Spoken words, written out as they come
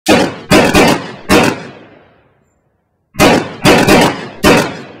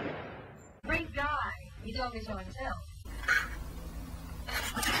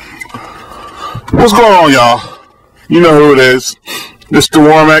What's going on, y'all? You know who it is. Mr.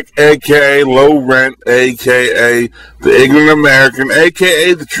 Womack, a.k.a. Low Rent, a.k.a. The Ignorant American,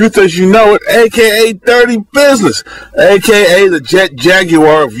 a.k.a. The Truth As You Know It, a.k.a. Dirty Business, a.k.a. The Jet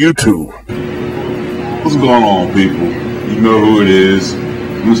Jaguar of YouTube. What's going on, people? You know who it is.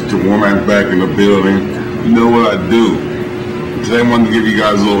 Mr. Womack back in the building. You know what I do. Today I wanted to give you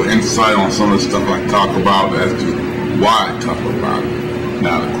guys a little insight on some of the stuff I talk about as to why I talk about it.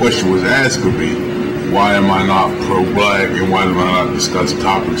 Now, the question was asked of me, why am I not pro-black and why do I not discuss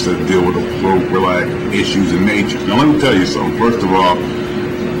topics that deal with the pro-black issues in nature? Now let me tell you something. First of all,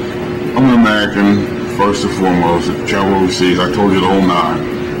 I'm an American, first and foremost. I travel overseas. I told you the whole nine.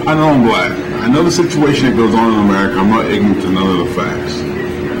 I know I'm black. I know the situation that goes on in America. I'm not ignorant to none of the facts.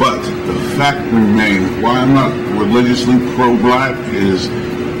 But the fact remains, why I'm not religiously pro-black is,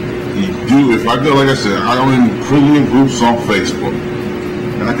 if I go, like I said, I go in premium groups on Facebook.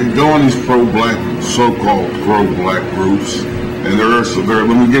 I can go on these pro-black, so-called pro-black groups, and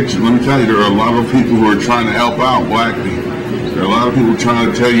let me tell you, there are a lot of people who are trying to help out black people. There are a lot of people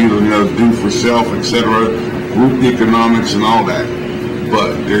trying to tell you to do for self, etc., group economics and all that.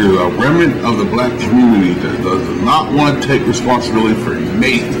 But there's a remnant of the black community that does not want to take responsibility for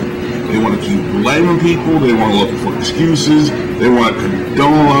anything. They want to keep blaming people, they want to look for excuses, they want to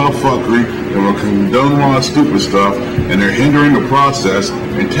condone a lot of fuckery, they want to condone a lot of stupid stuff, and they're hindering the process,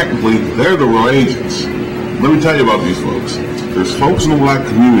 and technically, they're the real agents. Let me tell you about these folks. There's folks in the black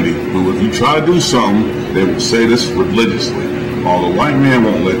community who, if you try to do something, they will say this religiously. Oh, the white man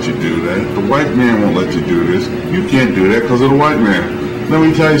won't let you do that. The white man won't let you do this. You can't do that because of the white man. Let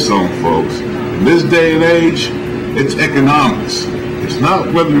me tell you something, folks. In this day and age, it's economics. It's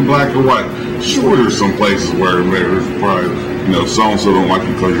not whether you're black or white. Sure, there's some places where there's probably, so-and-so don't like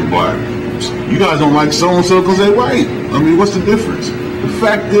you because you're black. You guys don't like so-and-so because they're white. I mean, what's the difference? The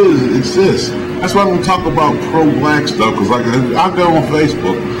fact is, it's this. That's why I don't talk about pro-black stuff, because like I go on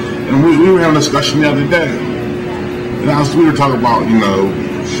Facebook, and we were having a discussion the other day. And we were talking about,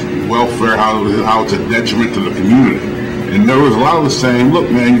 welfare, how it's a detriment to the community. And there was a lot of us saying, look,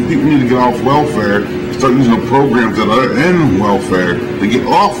 man, people need to get off welfare, start using the programs that are in welfare to get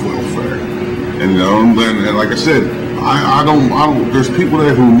off welfare. And and like I said, I don't. There's people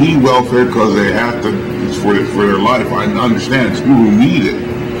there who need welfare because they have to. It's for their life. I understand. It's people who need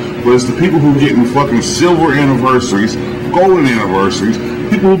it, but it's the people who are getting fucking silver anniversaries, golden anniversaries,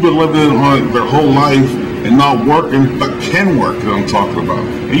 people who've been living on their whole life and not working but can work that I'm talking about.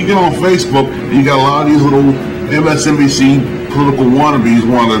 And you get on Facebook and you got a lot of these little MSNBC political wannabes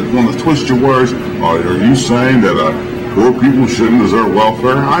want to twist your words. Oh, are you saying that poor people shouldn't deserve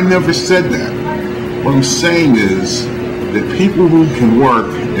welfare? I never said that. What I'm saying is that people who can work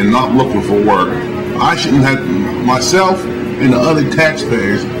and not looking for work, I shouldn't have, myself and the other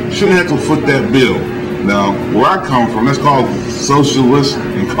taxpayers shouldn't have to foot that bill. Now, where I come from, that's called socialist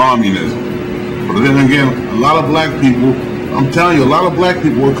and communism. But then again, a lot of black people, I'm telling you, a lot of black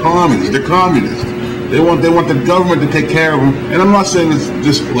people are communists. They're communists. They want the government to take care of them. And I'm not saying it's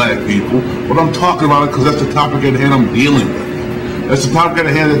just black people, but I'm talking about it because that's the topic at hand I'm dealing with. That's the topic at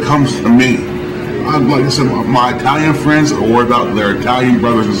hand that comes to me. Like I said, my Italian friends are worried about their Italian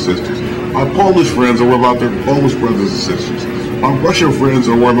brothers and sisters. My Polish friends are worried about their Polish brothers and sisters. My Russian friends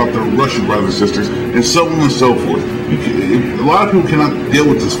are worried about their Russian brothers and sisters, and so on and so forth. A lot of people cannot deal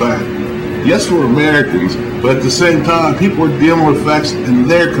with this fact. Yes, we're Americans, but at the same time, people are dealing with facts in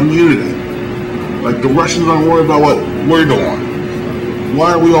their community. Like the Russians aren't worried about what we're doing.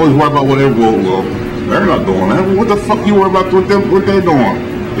 Why are we always worried about whatever? Well, they're not doing that. What the fuck you worry about what they're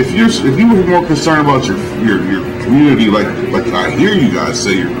doing? If you were more concerned about your community, like I hear you guys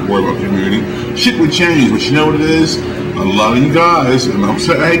say you're worried about community, shit would change. But you know what it is? A lot of you guys, and I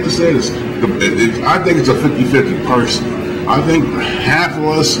hate to say this, I think it's a 50-50 person. I think half of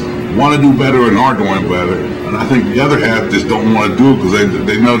us want to do better and are doing better, and I think the other half just don't want to do it because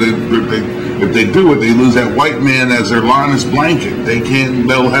they know if they do it, they lose that white man as their lineless blanket. They can't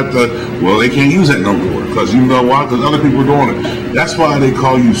use that no more. Because you know why? Because other people are doing it. That's why they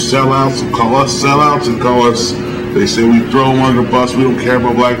call you sellouts, and call us sellouts, and call us, they say we throw them under the bus, we don't care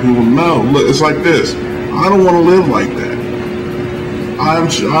about black people. No, look, it's like this. I don't want to live like that.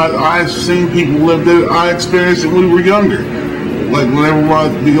 I've seen people live there. I experienced it when we were younger. Like whenever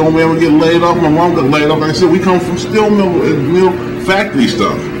the old man would get laid off, my mom got laid off. Like I said, we come from steel mill factory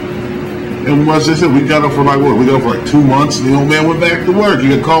stuff. And as I said, we got off for we got off for 2 months, and the old man went back to work. He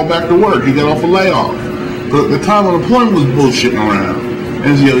got called back to work. He got off a layoff. But the time unemployment was bullshitting around.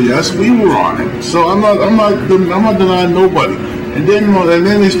 And yes, we were on it. So I'm not denying nobody. And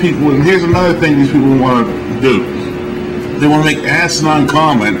then these people, and here's another thing these people want to do. They want to make asinine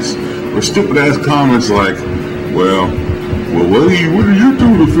comments or stupid ass comments like, well, what do you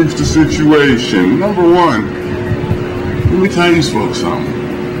do to fix the situation? Number one, let me tell you folks something.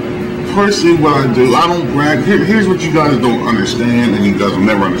 Personally, what I do, I don't brag. Here's what you guys don't understand, and you guys will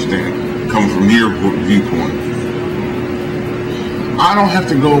never understand, coming from your viewpoint. I don't have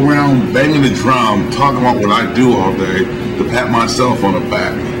to go around banging the drum, talking about what I do all day to pat myself on the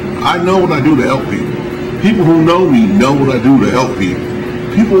back. I know what I do to help people. People who know me know what I do to help people.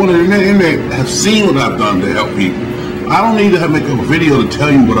 People on the internet have seen what I've done to help people. I don't need to make a video to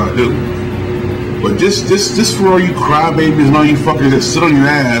tell you what I do. But just for all you crybabies and all you fuckers that sit on your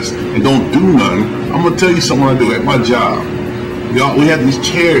ass and don't do nothing, I'm gonna tell you something I do at my job. We have these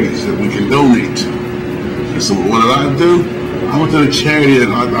charities that we can donate to. And so what did I do? I went to a charity that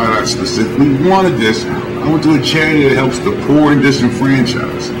I specifically wanted this. I went to a charity that helps the poor and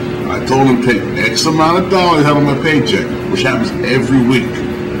disenfranchised. I told them to take X amount of dollars out of my paycheck, which happens every week.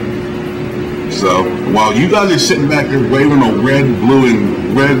 So while you guys are sitting back there waving a red, blue,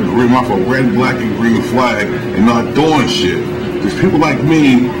 and red, green off a red, black, and green flag and not doing shit, there's people like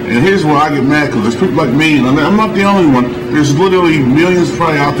me, and here's where I get mad, because there's people like me, and I'm not the only one. There's literally millions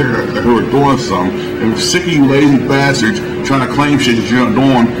probably out there who are doing something, and we're sick of you lazy bastards trying to claim shit that you're not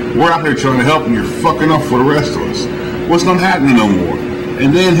doing. We're out here trying to help, and you're fucking up for the rest of us. What's not happening no more?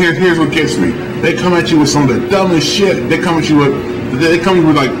 And then here's what gets me. They come at you with some of the dumbest shit. They come at you with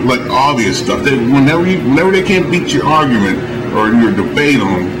like obvious stuff. Whenever they can't beat your argument or your debate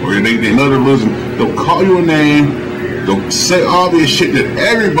on them, or they know they're losing, they'll call you a name. They'll say obvious shit that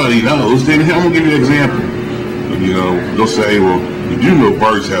everybody knows. Then I'm gonna give you an example. You know, they'll say, well, you do know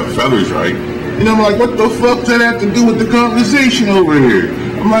birds have feathers, right? And I'm like, what the fuck does that have to do with the conversation over here?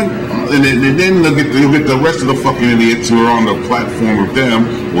 I'm like, and then you'll get the rest of the fucking idiots who are on the platform with them.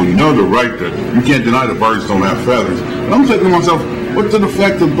 Well, you know they're right that you can't deny that birds don't have feathers. And I'm thinking to myself, what's the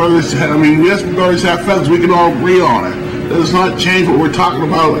effect of birds have? I mean, yes, birds have feathers. We can all agree on it. That does not change what we're talking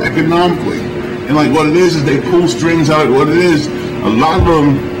about economically. And like what it is they pull strings out of what it is. A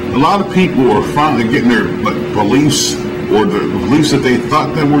lot of people are finally getting their beliefs, or the beliefs that they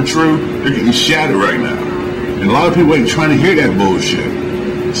thought that were true, they're getting shattered right now. And a lot of people ain't trying to hear that bullshit.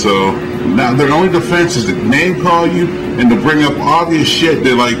 So now their only defense is to name call you and to bring up obvious shit.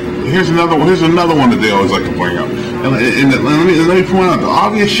 They're like, here's another one that they always like to bring up. And let me point out, the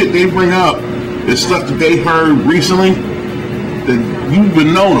obvious shit they bring up is stuff that they heard recently that you've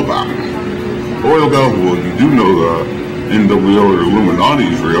been known about. Or they'll go, well, you do know the NWO or the Illuminati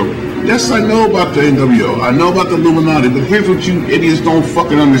is real. Yes, I know about the NWO. I know about the Illuminati, but here's what you idiots don't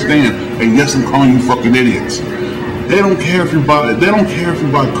fucking understand. And yes, I'm calling you fucking idiots. They don't care if you buy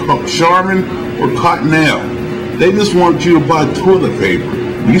Charmin or Cottonelle. They just want you to buy toilet paper.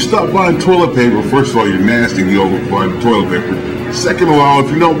 When you stop buying toilet paper, first of all, you're nasty and you overbuy the toilet paper. Second of all,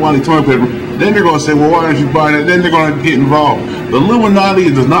 if you don't buy the toilet paper, then they're going to say, well, why aren't you buying it? Then they're going to get involved. The Illuminati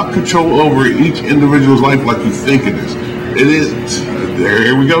does not control over each individual's life like you think it is. It is,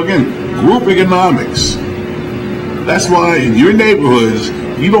 here we go again, group economics. That's why in your neighborhoods,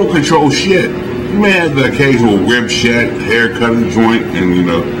 you don't control shit. You may have the occasional rib shack, haircutting joint, and, you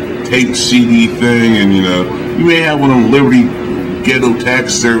know, tape CD thing, and, you know, you may have one of them Liberty ghetto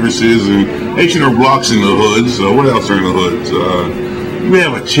tax services and H&R Blocks in the hoods. So what else are in the hoods? You may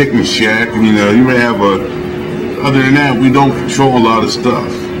have a chicken shack, and, you know, you may have other than that, we don't control a lot of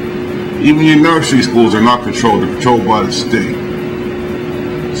stuff. Even your nursery schools are not controlled. They're controlled by the state.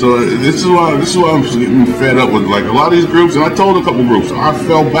 So this is why I'm getting fed up with like a lot of these groups. And I told a couple groups I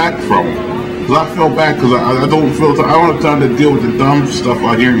fell back from them. I fell back because I don't have time to deal with the dumb stuff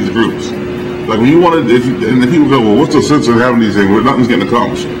I hear in these groups. Like when you want to, and the people go, well, what's the sense of having these things where nothing's getting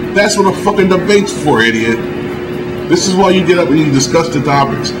accomplished? That's what a fucking debate's for, idiot. This is why you get up and you discuss the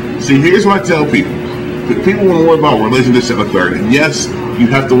topics. See, here's what I tell people. People want to worry about religion, this, and the third. And yes, you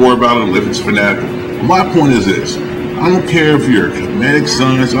have to worry about it if it's fanatical. My point is this. I don't care if you're a Kemetic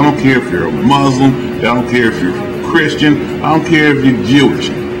science. I don't care if you're a Muslim. I don't care if you're Christian. I don't care if you're Jewish.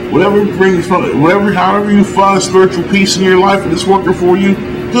 However you find spiritual peace in your life and it's working for you,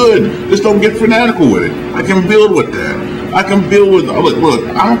 good. Just don't get fanatical with it. I can build with that. I can build with, look,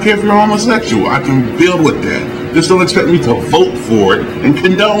 I don't care if you're homosexual. I can build with that. Just don't expect me to vote for it and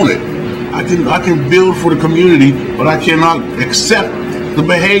condone it. I can build for the community, but I cannot accept the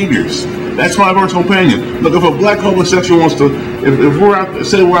behaviors. That's my personal opinion. Look, if a black homosexual wants to, if we're out,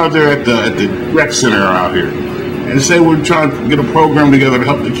 say we're out there at the rec center out here, and say we're trying to get a program together to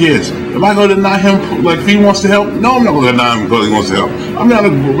help the kids. Am I going to deny him, like, if he wants to help? No, I'm not going to deny him because he wants to help.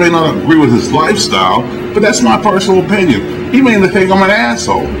 May not agree with his lifestyle, but that's my personal opinion. He may think I'm an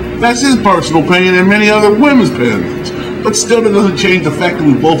asshole. That's his personal opinion and many other women's opinions. But still, that doesn't change the fact that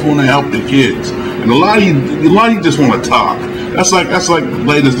we both want to help the kids. And a lot of you just want to talk. That's like,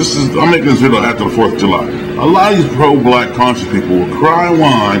 ladies, I'm making this video after the 4th of July. A lot of these pro-black conscious people will cry and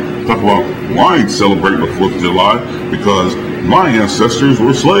whine, talk about, well, I ain't celebrating the 4th of July because my ancestors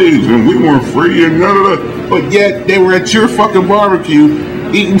were slaves and we weren't free and none of that. But yet, they were at your fucking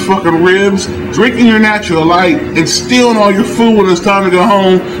barbecue, eating fucking ribs, drinking your natural light, and stealing all your food when it's time to go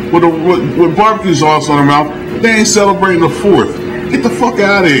home with barbecue sauce on their mouth. They ain't celebrating the 4th. Get the fuck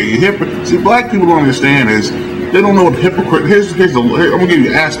out of here, you hypocrite. See, black people don't understand is, they don't know what hypocrite. I'm gonna give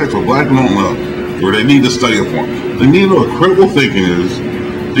you aspects of black people don't know, where they need to study up on. They need to know what critical thinking is.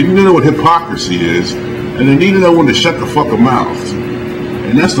 They need to know what hypocrisy is, and they need to know when to shut the fucking mouth.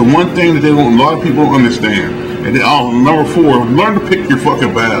 And that's the one thing that a lot of people don't understand. And then, number 4, learn to pick your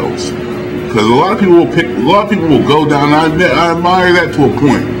fucking battles, because a lot of people will go down. And I admire that to a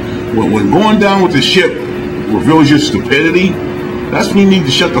point. When going down with the ship reveals your stupidity, that's when you need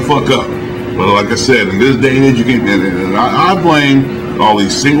to shut the fuck up. But like I said, in this day and age, and I blame all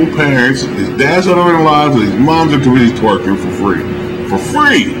these single parents, these dads that are in their lives, and these moms that are really twerking for free. For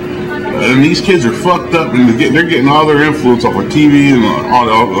free! And these kids are fucked up, and they're getting all their influence off of TV, and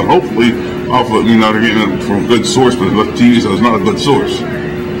hopefully off of, they're getting it from a good source, but TV, so it's not a good source.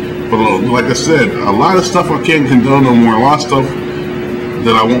 But like I said, a lot of stuff I can't condone no more, a lot of stuff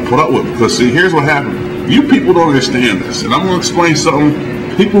that I won't put up with, because see, here's what happened. You people don't understand this, and I'm going to explain something.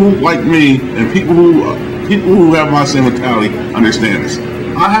 People who like me and people who have my same mentality understand this.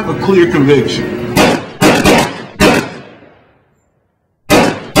 I have a clear conviction.